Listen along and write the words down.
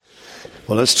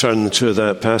Well, let's turn to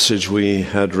that passage we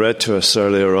had read to us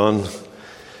earlier on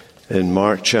in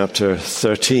Mark chapter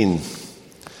 13.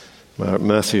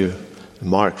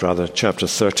 Mark chapter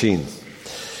 13.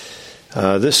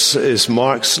 This is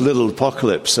Mark's little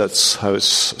apocalypse. That's how it's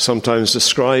sometimes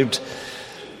described.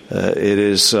 It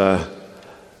is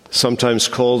sometimes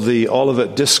called the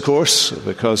Olivet Discourse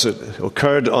because it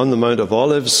occurred on the Mount of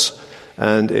Olives,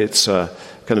 and it's a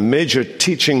kind of major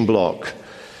teaching block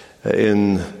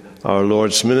in our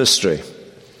Lord's ministry.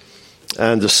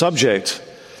 And the subject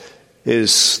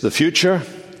is the future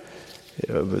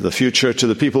to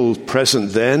the people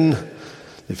present then,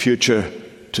 the future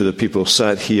to the people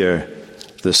sat here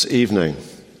this evening.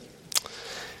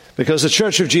 Because the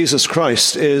Church of Jesus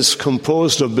Christ is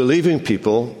composed of believing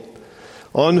people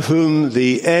on whom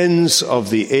the ends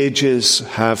of the ages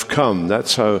have come.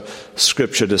 That's how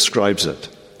Scripture describes it.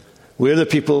 We're the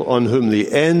people on whom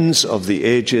the ends of the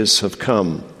ages have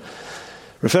come.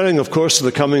 Referring, of course, to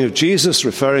the coming of Jesus,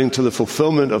 referring to the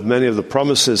fulfillment of many of the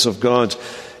promises of God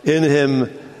in Him,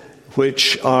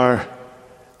 which are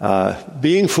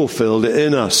being fulfilled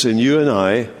in us, in you and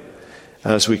I,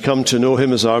 as we come to know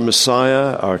Him as our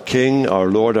Messiah, our King, our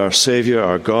Lord, our Savior,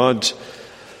 our God,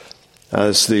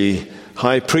 as the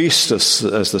High Priest, as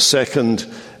the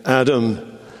second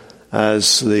Adam,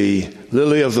 as the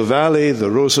lily of the valley, the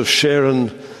rose of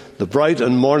Sharon, the bright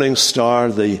and morning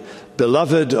star, the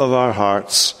beloved of our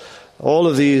hearts. All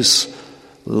of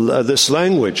this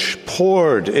language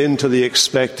poured into the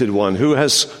expected one who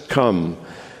has come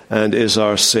and is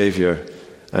our Savior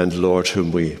and Lord,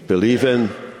 whom we believe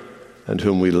in and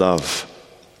whom we love.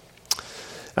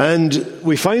 And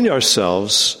we find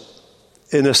ourselves,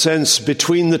 in a sense,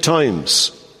 between the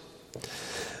times.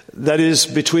 That is,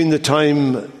 between the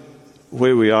time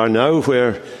where we are now,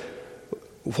 where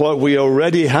what we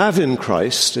already have in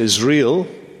Christ is real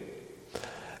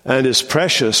and is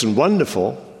precious and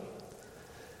wonderful,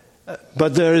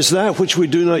 but there is that which we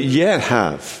do not yet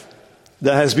have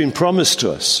that has been promised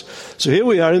to us. So here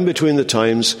we are in between the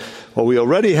times, what we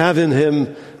already have in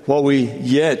Him, what we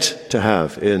yet to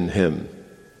have in Him.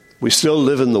 We still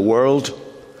live in the world,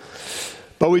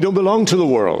 but we don't belong to the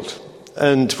world,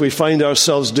 and we find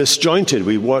ourselves disjointed.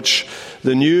 We watch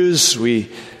the news, we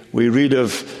read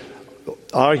of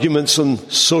arguments on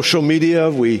social media,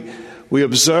 we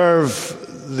observe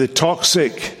the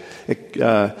toxic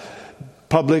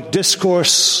public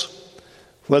discourse,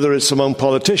 whether it's among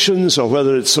politicians or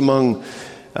whether it's among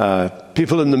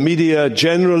people in the media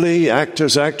generally,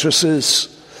 actors, actresses,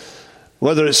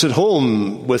 whether it's at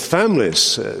home with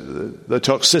families. The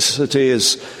toxicity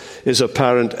is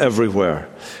apparent everywhere.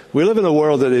 We live in a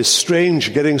world that is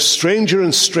strange, getting stranger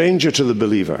and stranger to the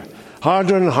believer.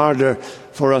 Harder and harder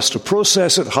for us to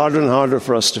process it, harder and harder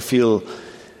for us to feel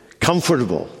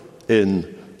comfortable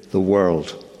in the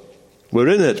world. We're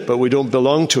in it, but we don't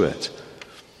belong to it.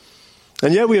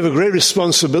 And yet we have a great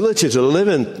responsibility to live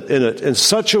in it in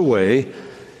such a way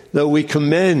that we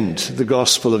commend the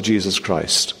gospel of Jesus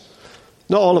Christ.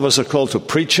 Not all of us are called to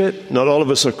preach it. Not all of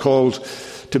us are called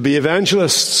to be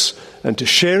evangelists and to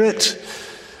share it.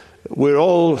 We're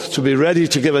all to be ready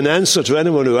to give an answer to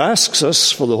anyone who asks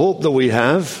us for the hope that we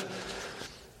have.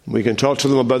 We can talk to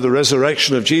them about the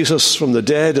resurrection of Jesus from the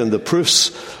dead and the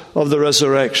proofs of the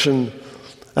resurrection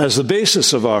as the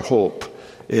basis of our hope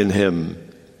in Him.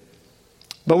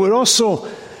 But we're also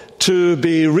to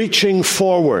be reaching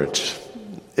forward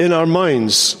in our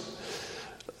minds,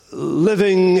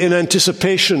 living in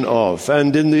anticipation of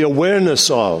and in the awareness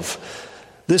of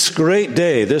this great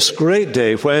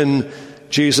day when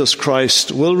Jesus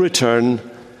Christ will return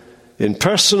in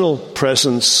personal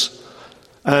presence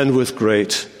and with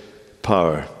great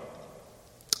power.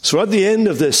 So at the end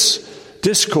of this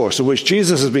discourse in which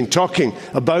Jesus has been talking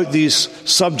about these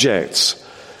subjects,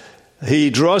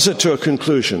 He draws it to a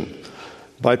conclusion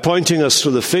by pointing us to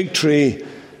the fig tree,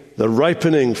 the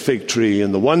ripening fig tree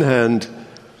in the one hand,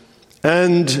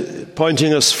 and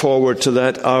pointing us forward to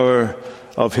that hour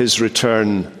of His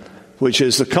return, which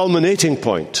is the culminating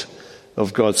point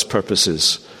of God's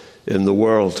purposes in the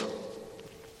world.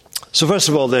 So first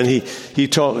of all, then, he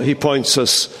points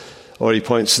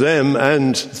them,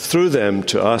 and through them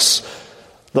to us,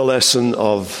 the lesson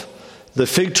of the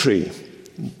fig tree.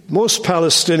 Most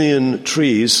Palestinian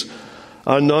trees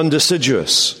are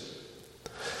non-deciduous,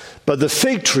 but the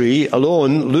fig tree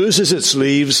alone loses its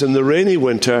leaves in the rainy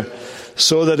winter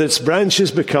so that its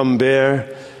branches become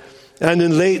bare, and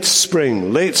in late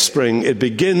spring, it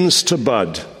begins to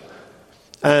bud,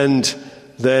 and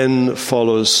then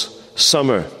follows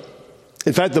summer.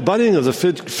 In fact, the budding of the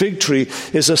fig tree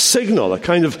is a signal, a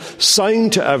kind of sign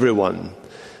to everyone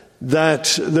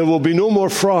that there will be no more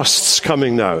frosts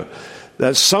coming now,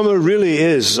 that summer really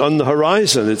is on the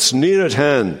horizon, it's near at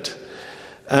hand,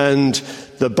 and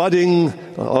the budding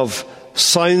of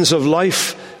signs of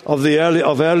life of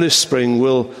early spring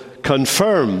will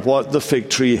confirm what the fig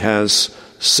tree has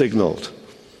signaled.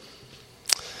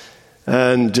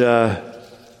 And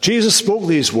Jesus spoke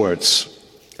these words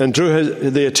and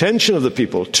drew the attention of the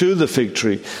people to the fig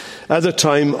tree at the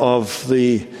time of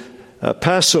the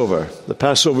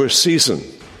Passover season.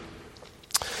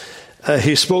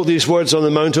 He spoke these words on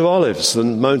the Mount of Olives. The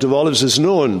Mount of Olives is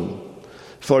known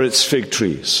for its fig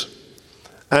trees.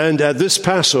 And at this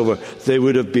Passover, they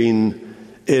would have been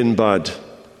in bud.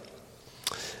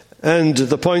 And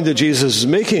the point that Jesus is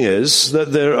making is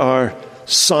that there are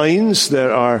signs,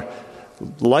 there are,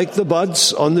 like the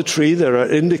buds on the tree, there are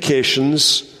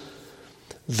indications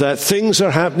that things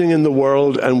are happening in the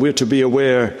world, and we're to be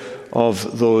aware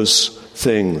of those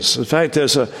things. In fact,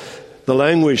 the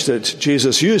language that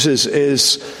Jesus uses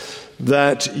is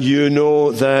that you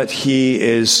know that he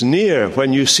is near.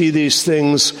 When you see these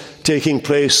things taking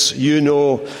place, you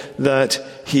know that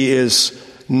he is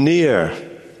near.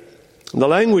 The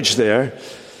language there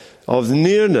of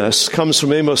nearness comes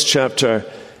from Amos chapter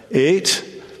 8,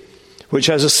 which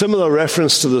has a similar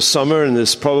reference to the summer and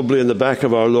is probably in the back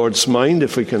of our Lord's mind,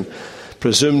 if we can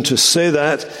presume to say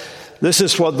that. This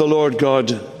is what the Lord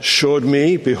God showed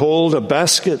me. Behold, a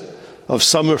basket of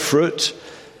summer fruit.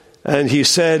 And he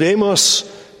said, Amos,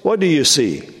 what do you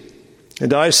see?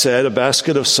 And I said, a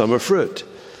basket of summer fruit.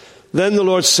 Then the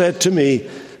Lord said to me,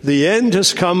 the end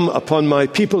has come upon my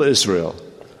people Israel.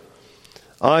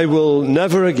 I will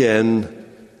never again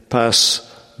pass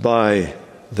by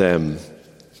them.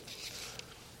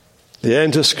 The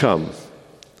end has come.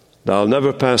 I'll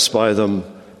never pass by them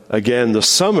again. The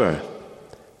summer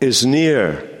is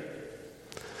near.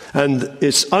 And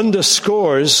it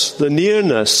underscores the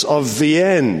nearness of the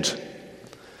end.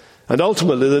 And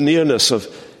ultimately the nearness of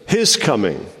his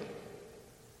coming.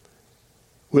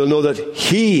 We'll know that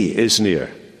he is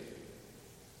near.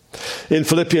 In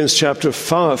Philippians chapter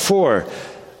 4,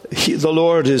 the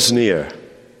Lord is near.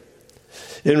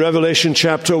 In Revelation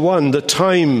chapter 1, the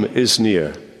time is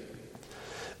near.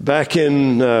 Back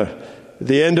in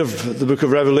the end of the book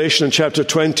of Revelation in chapter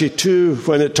 22,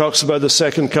 when it talks about the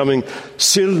second coming,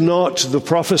 seal not the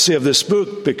prophecy of this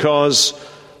book, because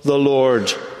the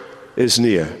Lord is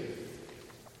near.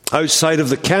 Outside of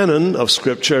the canon of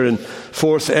Scripture in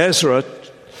 4th Ezra,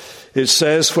 it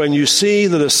says, when you see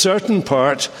that a certain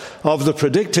part of the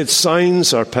predicted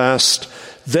signs are past,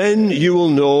 then you will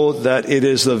know that it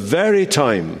is the very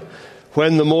time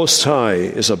when the Most High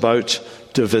is about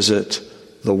to visit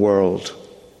the world.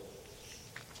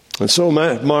 And so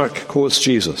Mark quotes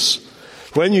Jesus.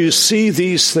 When you see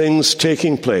these things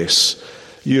taking place,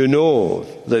 you know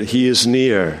that he is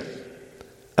near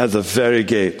at the very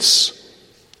gates.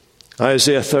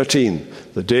 Isaiah 13,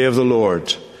 the day of the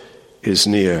Lord is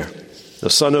near. The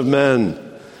Son of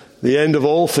Man, the end of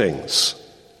all things,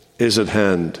 is at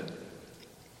hand.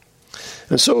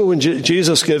 And so when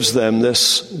Jesus gives them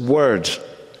this word,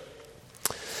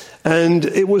 and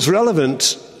it was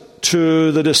relevant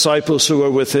to the disciples who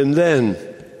were with him then.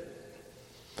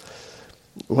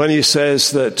 When he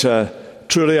says that,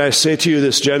 truly I say to you,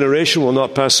 this generation will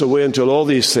not pass away until all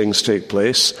these things take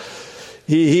place,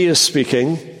 he is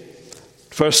speaking,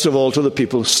 first of all, to the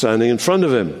people standing in front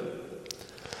of him.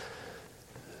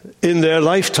 In their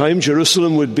lifetime,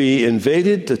 Jerusalem would be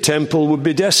invaded, the temple would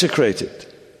be desecrated.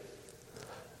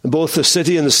 Both the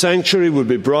city and the sanctuary would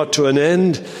be brought to an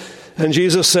end. And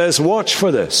Jesus says, watch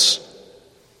for this.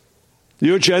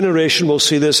 Your generation will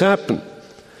see this happen.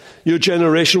 Your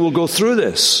generation will go through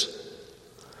this.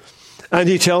 And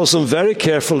he tells them very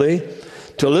carefully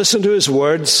to listen to his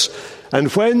words.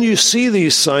 And when you see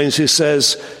these signs, he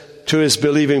says to his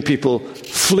believing people,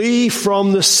 flee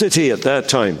from the city at that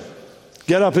time.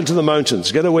 Get up into the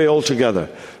mountains. Get away altogether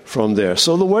from there.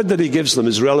 So the word that he gives them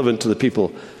is relevant to the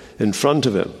people in front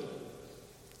of him.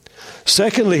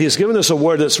 Secondly, he's given us a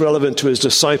word that's relevant to his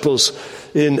disciples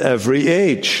in every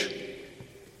age.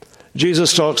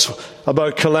 Jesus talks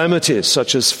about calamities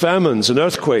such as famines and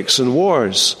earthquakes and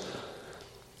wars.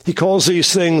 He calls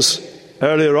these things,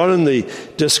 earlier on in the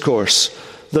discourse,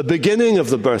 the beginning of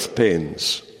the birth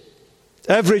pains.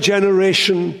 Every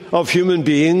generation of human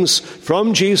beings,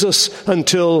 from Jesus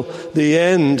until the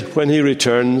end when he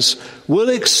returns, will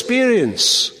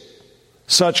experience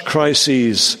such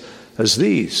crises as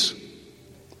these.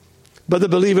 But the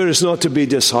believer is not to be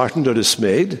disheartened or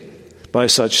dismayed by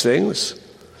such things.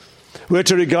 We're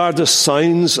to regard the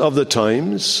signs of the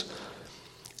times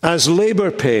as labor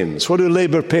pains. What do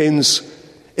labor pains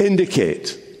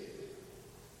indicate?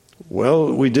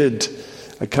 Well, we did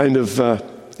a kind of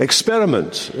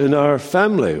experiment in our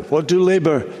family. What do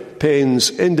labor pains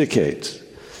indicate?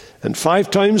 And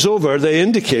 5 times over, they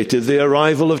indicated the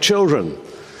arrival of children.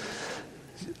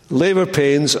 Labor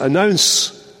pains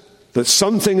announce that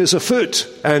something is afoot,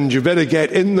 and you better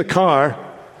get in the car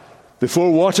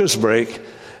before waters break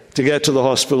to get to the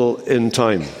hospital in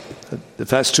time. If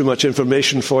that's too much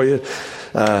information for you,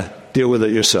 deal with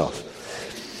it yourself.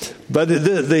 But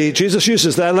Jesus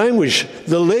uses that language.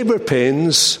 The labor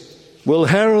pains will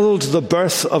herald the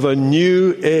birth of a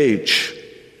new age.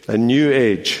 A new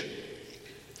age.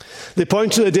 They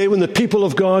point to the day when the people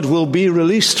of God will be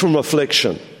released from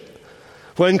affliction,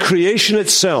 when creation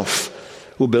itself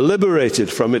will be liberated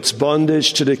from its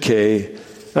bondage to decay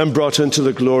and brought into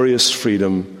the glorious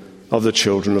freedom of the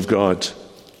children of God.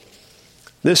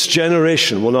 This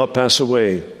generation will not pass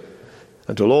away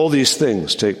until all these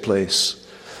things take place.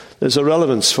 There's a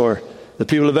relevance for the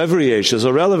people of every age. There's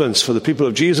a relevance for the people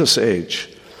of Jesus' age.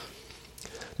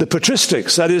 The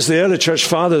patristics, that is, the early church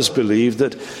fathers, believed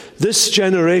that this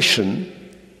generation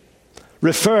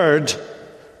referred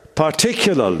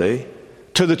particularly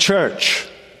to the church,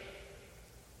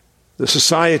 the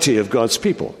society of God's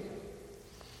people.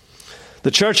 The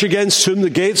church against whom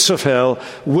the gates of hell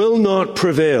will not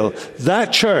prevail.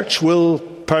 That church will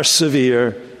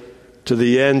persevere to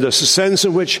the end. There's a sense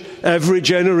in which every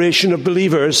generation of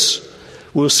believers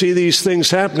will see these things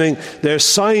happening. They're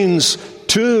signs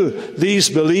to these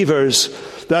believers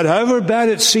that however bad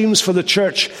it seems for the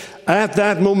church at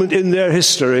that moment in their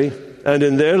history and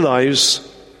in their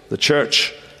lives, the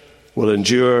church will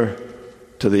endure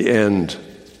to the end.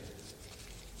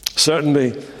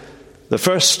 Certainly, the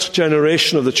first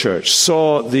generation of the church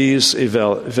saw these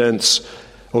events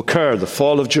occur, the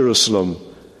fall of Jerusalem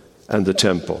and the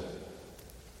temple.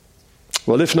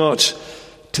 Well, if not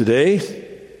today,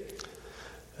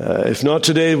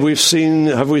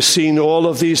 have we seen all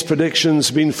of these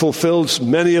predictions being fulfilled?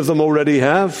 Many of them already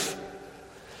have.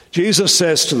 Jesus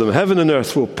says to them, heaven and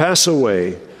earth will pass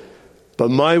away, but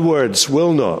my words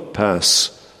will not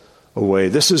pass away.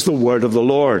 This is the word of the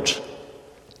Lord.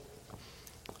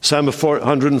 Psalm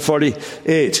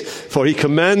 148, for he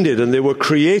commanded and they were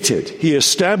created. He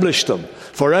established them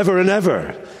forever and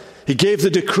ever. He gave the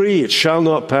decree, it shall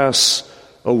not pass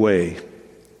away.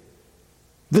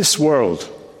 This world,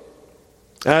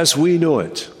 as we know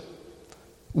it,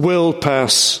 will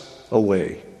pass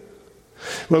away.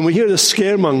 When we hear the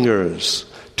scaremongers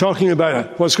talking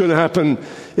about what's going to happen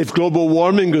if global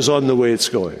warming goes on the way it's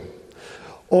going,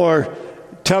 or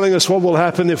telling us what will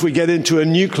happen if we get into a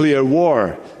nuclear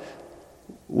war,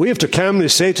 we have to calmly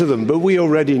say to them, but we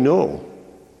already know.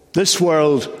 This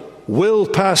world will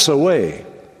pass away.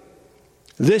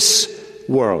 This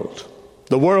world,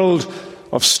 the world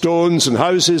of stones and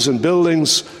houses and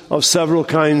buildings of several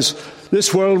kinds,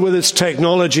 this world with its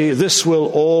technology, this will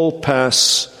all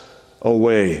pass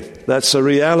away. That's a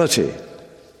reality.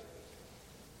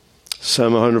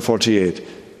 Psalm 148.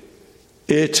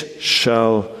 He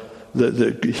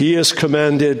has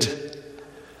commanded,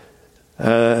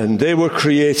 and they were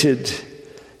created.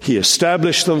 He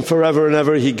established them forever and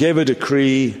ever. He gave a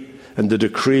decree, and the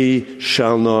decree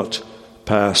shall not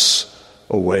pass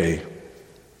away.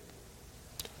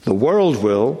 The world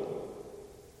will,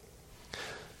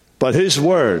 but his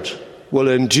word will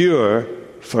endure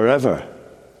forever.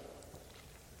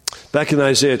 Back in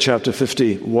Isaiah chapter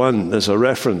 51, there's a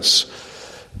reference.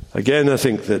 Again, I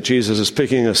think that Jesus is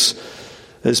picking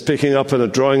up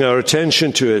and drawing our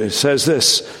attention to it. It says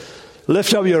this,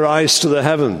 lift up your eyes to the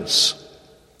heavens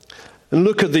and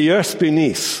look at the earth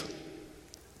beneath.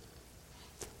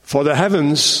 For the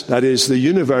heavens, that is the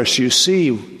universe you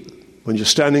see when you're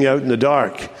standing out in the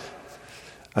dark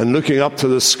and looking up to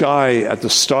the sky at the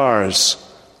stars.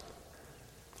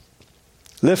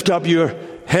 Lift up your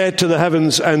head to the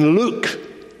heavens and look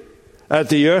at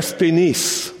the earth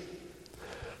beneath.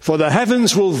 For the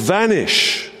heavens will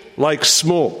vanish like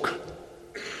smoke.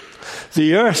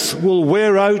 The earth will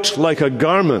wear out like a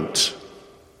garment,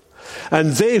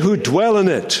 and they who dwell in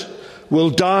it will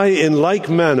die in like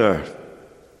manner.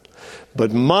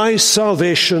 But my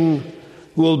salvation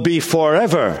will be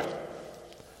forever,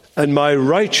 and my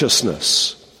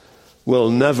righteousness will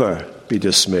never be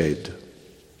dismayed.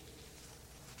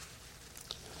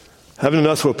 Heaven and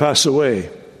earth will pass away,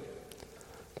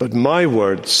 but my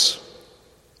words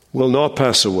will not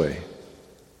pass away.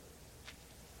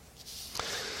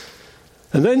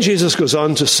 And then Jesus goes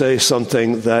on to say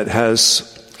something that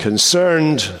has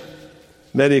concerned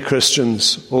many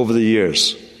Christians over the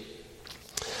years.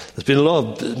 There's been a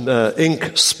lot of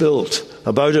ink spilt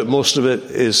about it. Most of it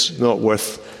is not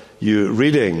worth you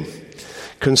reading.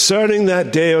 Concerning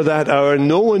that day or that hour,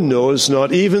 no one knows,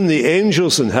 not even the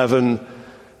angels in heaven,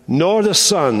 nor the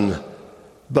Son,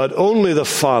 but only the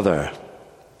Father.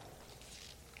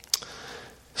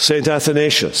 St.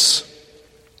 Athanasius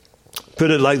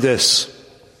put it like this: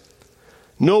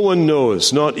 no one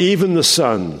knows, not even the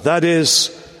Son, that is,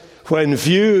 when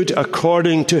viewed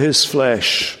according to his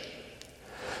flesh,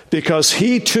 because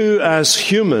he too, as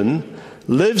human,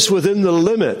 lives within the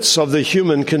limits of the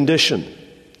human condition.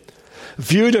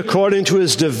 Viewed according to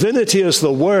his divinity as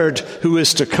the Word who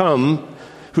is to come,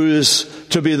 who is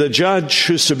to be the judge,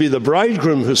 who's to be the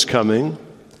bridegroom who's coming,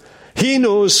 he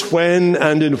knows when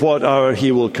and in what hour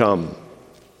he will come.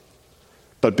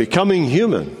 But becoming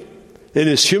human, in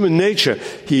his human nature,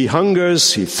 he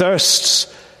hungers, he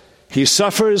thirsts, he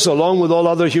suffers along with all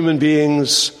other human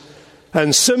beings,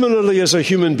 and similarly as a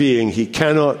human being, he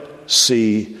cannot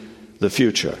see the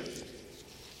future.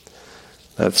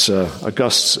 That's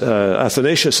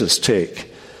Athanasius'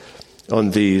 take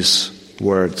on these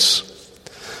words.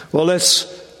 Well, let's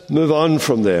move on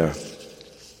from there.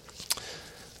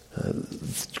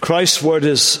 Christ's word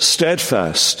is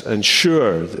steadfast and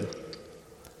sure.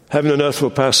 Heaven and earth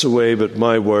will pass away, but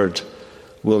my word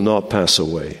will not pass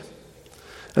away.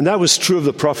 And that was true of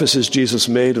the prophecies Jesus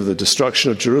made of the destruction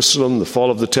of Jerusalem, the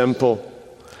fall of the temple,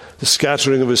 the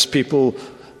scattering of his people,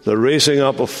 the raising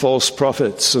up of false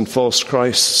prophets and false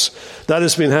Christs. That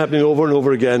has been happening over and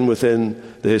over again within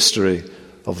the history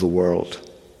of the world.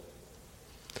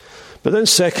 But then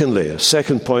secondly, a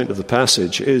second point of the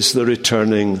passage is the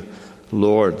returning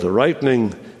Lord. The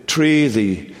ripening tree,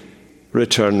 the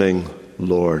returning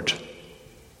Lord.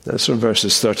 That's from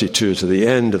verses 32 to the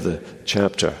end of the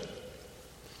chapter.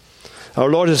 Our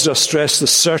Lord has just stressed the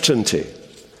certainty,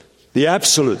 the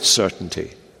absolute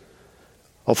certainty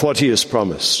of what he has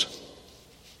promised.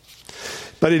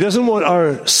 But he doesn't want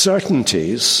our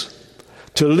certainties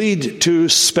to lead to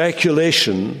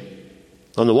speculation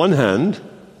on the one hand,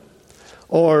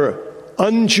 or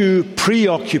undue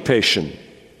preoccupation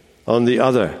on the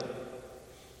other.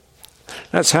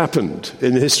 That's happened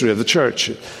in the history of the church.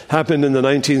 It happened in the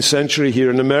 19th century here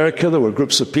in America. There were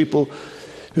groups of people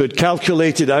who had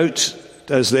calculated out,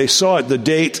 as they saw it, the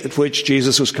date at which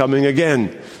Jesus was coming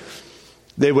again.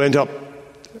 They went up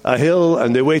a hill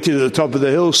and they waited at the top of the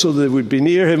hill so they would be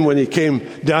near him when he came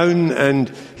down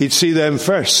and he'd see them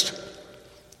first.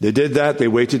 They did that. They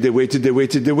waited.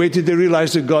 They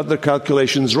realized they'd got their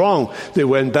calculations wrong. They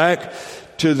went back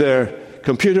to their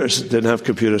computers. Didn't have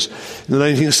computers in the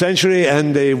 19th century,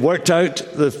 and they worked out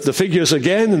the figures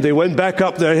again, and they went back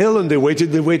up their hill, and they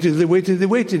waited,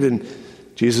 and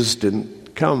Jesus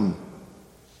didn't come.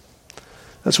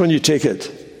 That's when you take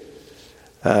it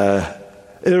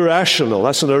irrational.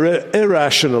 That's an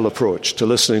irrational approach to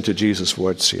listening to Jesus'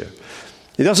 words here.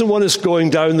 He doesn't want us going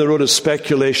down the road of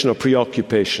speculation or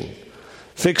preoccupation,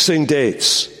 fixing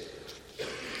dates,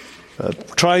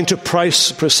 trying to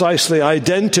precisely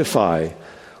identify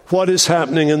what is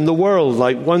happening in the world,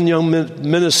 like one young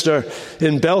minister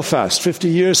in Belfast 50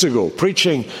 years ago,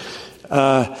 preaching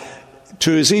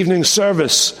to his evening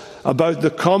service about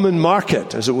the common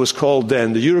market, as it was called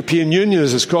then, the European Union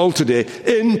as it's called today,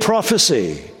 in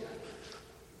prophecy.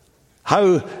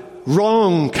 How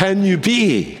wrong can you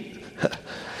be?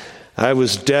 I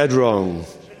was dead wrong,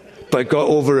 but got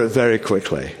over it very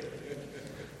quickly.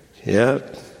 Yeah.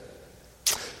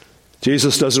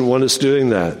 Jesus doesn't want us doing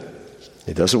that.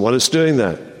 He doesn't want us doing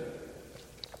that.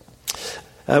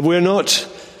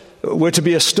 We're to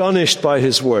be astonished by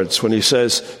his words when he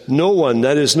says, no one,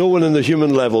 that is, no one in the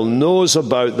human level, knows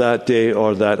about that day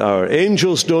or that hour.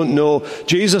 Angels don't know.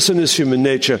 Jesus in his human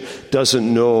nature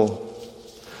doesn't know.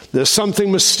 There's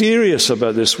something mysterious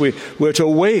about this. We're to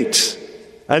wait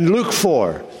and look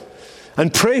for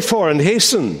and pray for and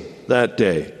hasten that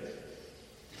day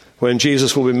when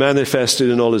Jesus will be manifested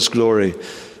in all his glory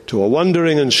to a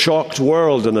wondering and shocked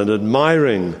world and an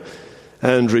admiring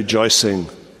and rejoicing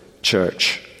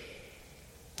church.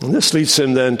 And this leads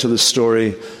him then to the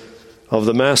story of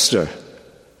the Master,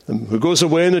 who goes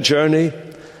away on a journey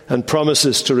and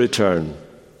promises to return.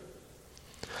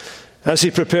 As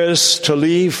he prepares to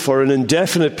leave for an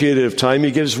indefinite period of time, he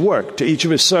gives work to each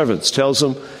of his servants, tells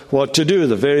them what to do.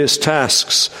 The various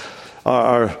tasks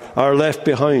are left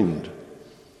behind.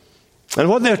 And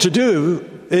what they're to do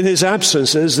in his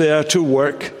absence is they are to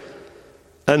work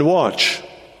and watch.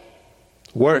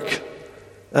 Work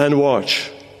and watch.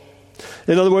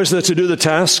 In other words, they're to do the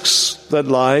tasks that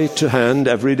lie to hand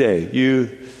every day.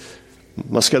 You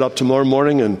must get up tomorrow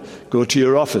morning and go to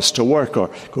your office to work, or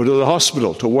go to the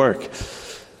hospital to work.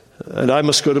 And I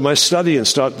must go to my study and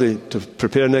start to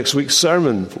prepare next week's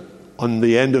sermon. on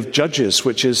the end of Judges,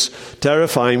 which is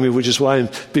terrifying me, which is why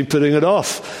I've been putting it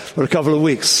off for a couple of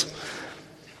weeks.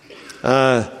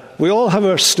 We all have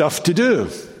our stuff to do.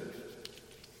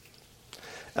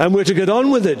 And we're to get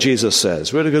on with it, Jesus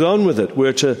says. We're to get on with it.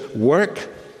 We're to work,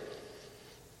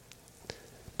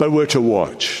 but we're to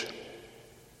watch.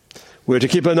 We're to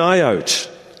keep an eye out.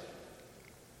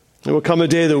 There will come a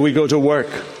day that we go to work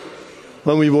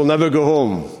when we will never go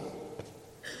home.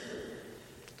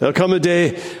 There'll come a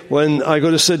day when I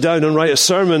go to sit down and write a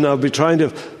sermon. I'll be trying to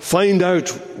find out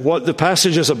what the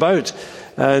passage is about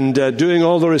and doing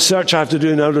all the research I have to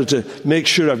do in order to make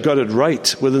sure I've got it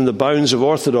right within the bounds of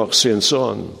orthodoxy and so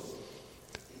on.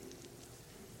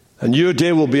 And your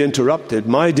day will be interrupted.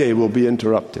 My day will be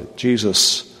interrupted.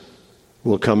 Jesus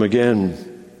will come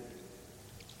again.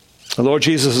 The Lord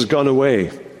Jesus has gone away,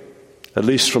 at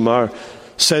least from our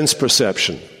sense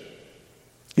perception.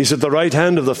 He's at the right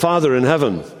hand of the Father in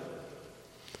heaven.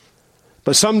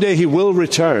 But someday he will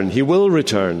return. He will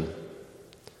return.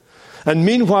 And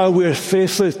meanwhile, we're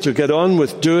faithful to get on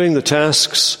with doing the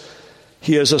tasks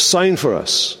he has assigned for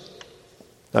us.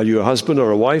 Are you a husband or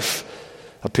a wife,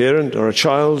 a parent or a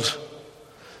child?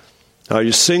 Are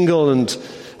you single and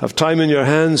have time in your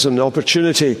hands and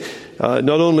opportunity not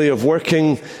only of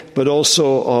working, but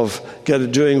also of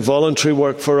doing voluntary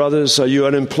work for others? Are you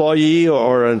an employee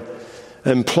or an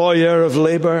employer of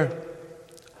labor?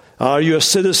 Are you a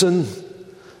citizen?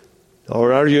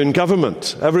 Or are you in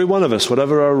government? Every one of us,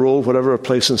 whatever our role, whatever our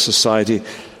place in society,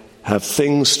 have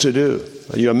things to do.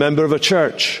 Are you a member of a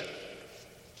church?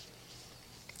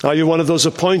 Are you one of those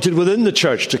appointed within the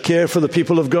church to care for the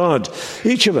people of God?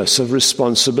 Each of us have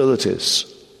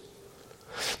responsibilities.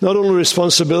 Not only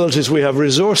responsibilities, we have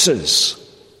resources.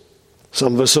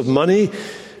 Some of us have money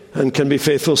and can be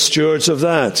faithful stewards of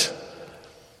that.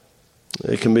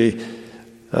 It can be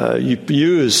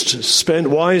used, spent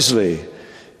wisely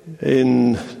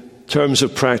in terms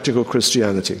of practical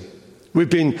Christianity. We've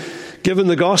been given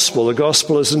the gospel. The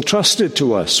gospel is entrusted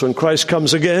to us. When Christ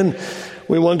comes again,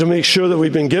 we want to make sure that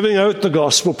we've been giving out the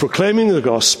gospel, proclaiming the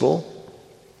gospel.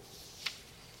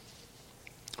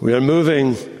 We are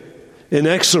moving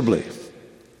inexorably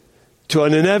to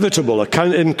an inevitable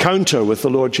encounter with the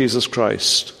Lord Jesus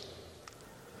Christ.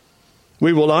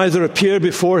 We will either appear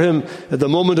before him at the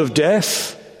moment of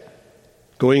death,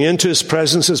 going into his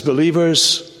presence as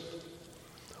believers,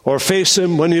 or face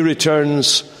him when he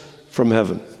returns from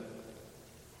heaven.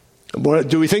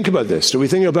 Do we think about this? Do we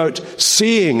think about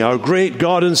seeing our great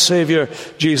God and Savior,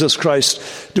 Jesus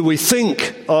Christ? Do we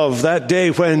think of that day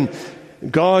when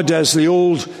God, as the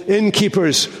old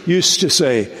innkeepers used to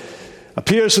say,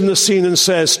 appears in the scene and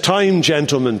says, "Time,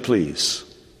 gentlemen, please,"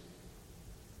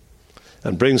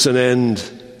 and brings an end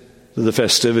to the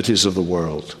festivities of the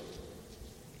world?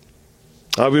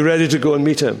 Are we ready to go and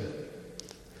meet him?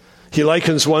 He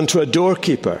likens one to a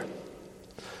doorkeeper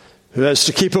who has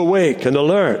to keep awake and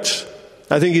alert.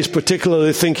 I think he's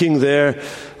particularly thinking there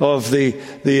of the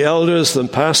elders, the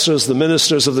pastors, the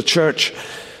ministers of the church,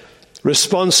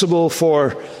 responsible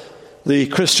for the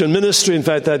Christian ministry. In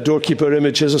fact, that doorkeeper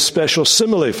image is a special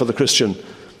simile for the Christian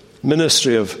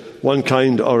ministry of one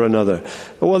kind or another.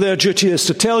 Well, their duty is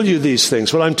to tell you these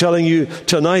things. What I'm telling you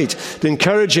tonight,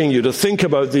 encouraging you to think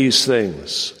about these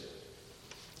things.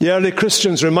 The early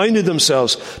Christians reminded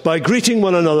themselves by greeting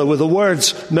one another with the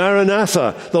words,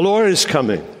 "Maranatha, the Lord is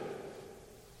coming."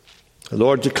 The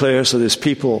Lord declares that his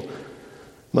people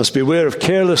must beware of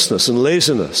carelessness and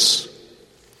laziness.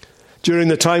 During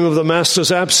the time of the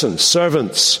master's absence,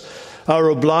 servants are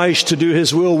obliged to do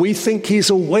his will. We think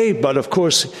he's away, but of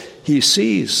course he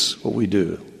sees what we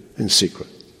do in secret.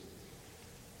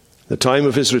 The time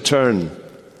of his return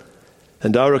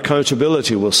and our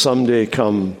accountability will someday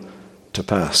come to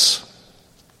pass.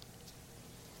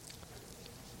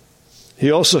 He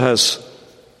also has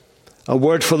a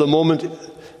word for the moment,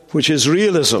 which is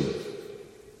realism.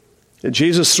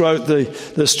 Jesus, throughout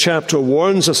this chapter,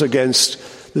 warns us against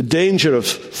the danger of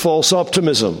false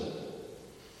optimism.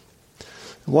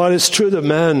 While it's true that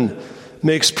man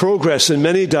makes progress in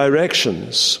many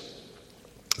directions,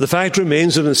 the fact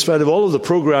remains that in spite of all of the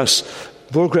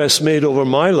progress made over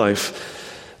my life,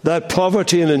 that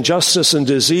poverty and injustice and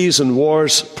disease and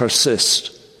wars persist.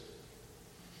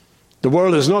 The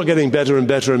world is not getting better and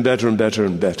better and better and better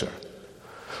and better.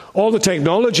 All the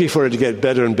technology for it to get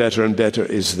better and better and better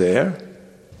is there.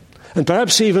 And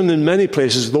perhaps even in many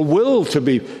places, the will to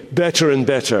be better and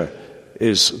better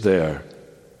is there.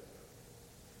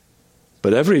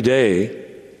 But every day,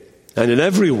 and in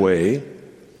every way,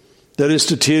 there is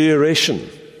deterioration.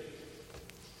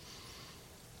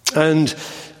 And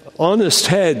honest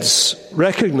heads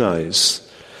recognize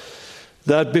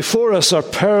that before us are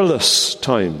perilous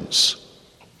times.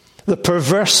 The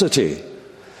perversity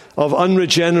of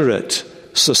unregenerate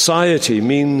society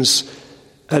means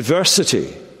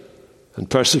adversity and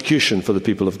persecution for the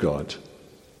people of God.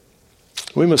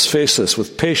 We must face this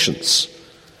with patience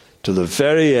to the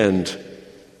very end.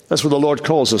 That's what the Lord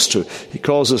calls us to. He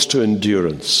calls us to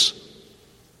endurance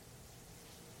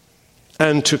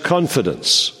and to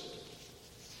confidence.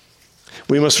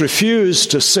 We must refuse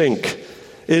to sink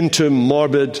into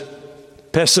morbid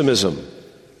pessimism.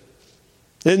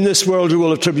 In this world we will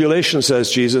have tribulation,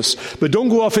 says Jesus, but don't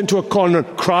go off into a corner,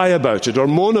 cry about it or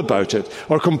moan about it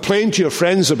or complain to your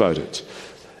friends about it.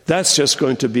 That's just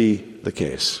going to be the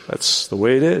case. That's the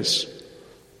way it is.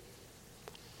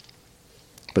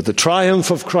 But the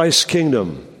triumph of Christ's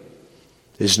kingdom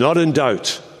is not in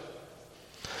doubt.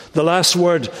 The last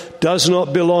word does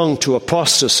not belong to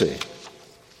apostasy,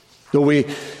 though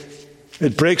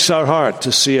it breaks our heart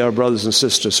to see our brothers and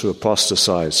sisters who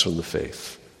apostatize from the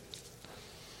faith.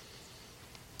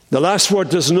 The last word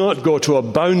does not go to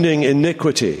abounding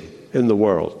iniquity in the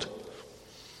world.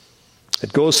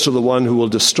 It goes to the one who will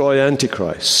destroy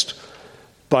Antichrist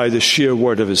by the sheer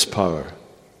word of his power.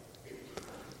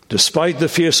 Despite the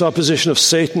fierce opposition of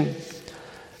Satan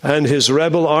and his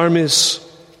rebel armies,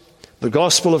 the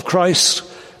gospel of Christ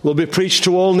will be preached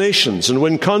to all nations and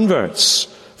win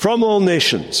converts from all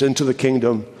nations into the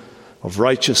kingdom of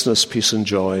righteousness, peace, and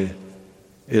joy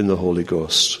in the Holy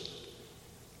Ghost.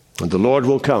 And the Lord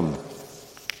will come.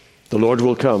 The Lord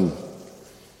will come.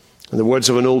 In the words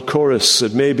of an old chorus,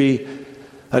 it may be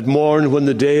at morn when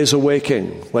the day is awaking,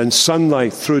 when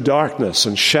sunlight through darkness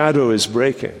and shadow is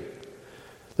breaking,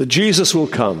 that Jesus will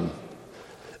come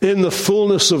in the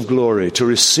fullness of glory to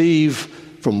receive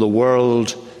from the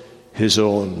world his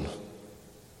own.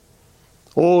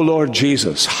 O Lord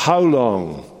Jesus, how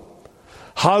long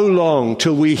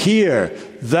till we hear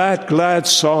that glad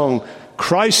song,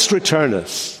 Christ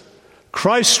returneth,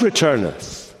 Christ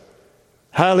returneth.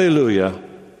 Hallelujah.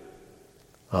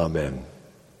 Amen.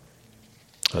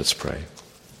 Let's pray.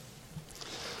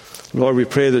 Lord, we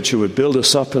pray that you would build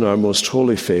us up in our most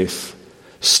holy faith,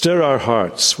 stir our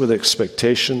hearts with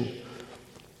expectation,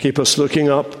 keep us looking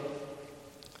up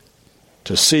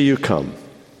to see you come.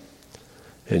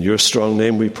 In your strong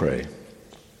name we pray.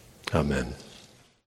 Amen.